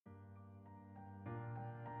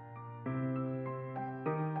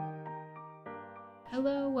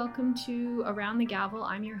Hello, welcome to Around the Gavel.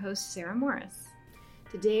 I'm your host, Sarah Morris.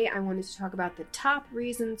 Today I wanted to talk about the top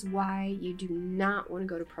reasons why you do not want to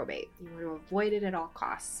go to probate. You want to avoid it at all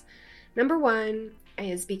costs. Number one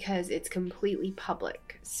is because it's completely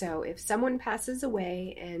public. So if someone passes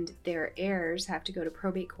away and their heirs have to go to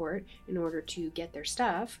probate court in order to get their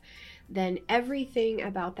stuff, then everything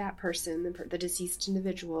about that person, the deceased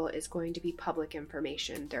individual, is going to be public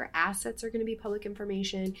information. Their assets are going to be public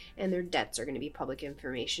information, and their debts are going to be public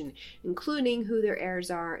information, including who their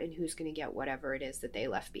heirs are and who's going to get whatever it is that they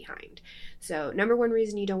left behind. So number one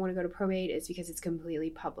reason you don't want to go to probate is because it's completely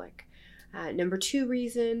public. Number two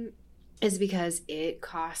reason is because it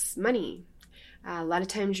costs money. A lot of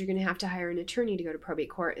times you're going to have to hire an attorney to go to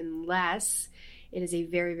probate court unless it is a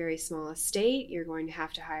very, very small estate. You're going to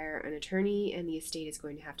have to hire an attorney, and the estate is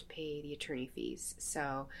going to have to pay the attorney fees.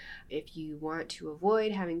 So if you want to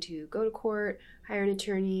avoid having to go to court, hire an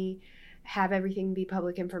attorney, have everything be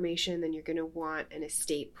public information, then you're going to want an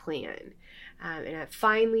estate plan. And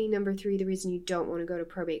finally, number three, the reason you don't want to go to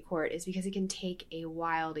probate court is because it can take a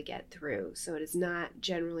while to get through. So it is not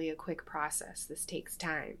generally a quick process. This takes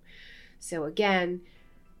time. So again,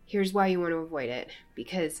 here's why you want to avoid it.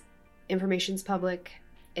 Because information's public,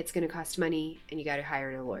 it's going to cost money, and you got to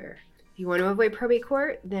hire a lawyer. If you want to avoid probate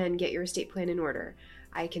court, then get your estate plan in order.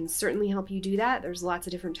 I can certainly help you do that. There's lots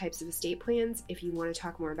of different types of estate plans. If you want to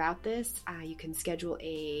talk more about this, you can schedule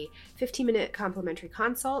a 15-minute complimentary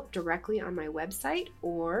consult directly on my website,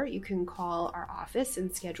 or you can call our office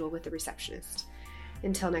and schedule with the receptionist.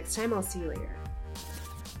 Until next time, I'll see you later.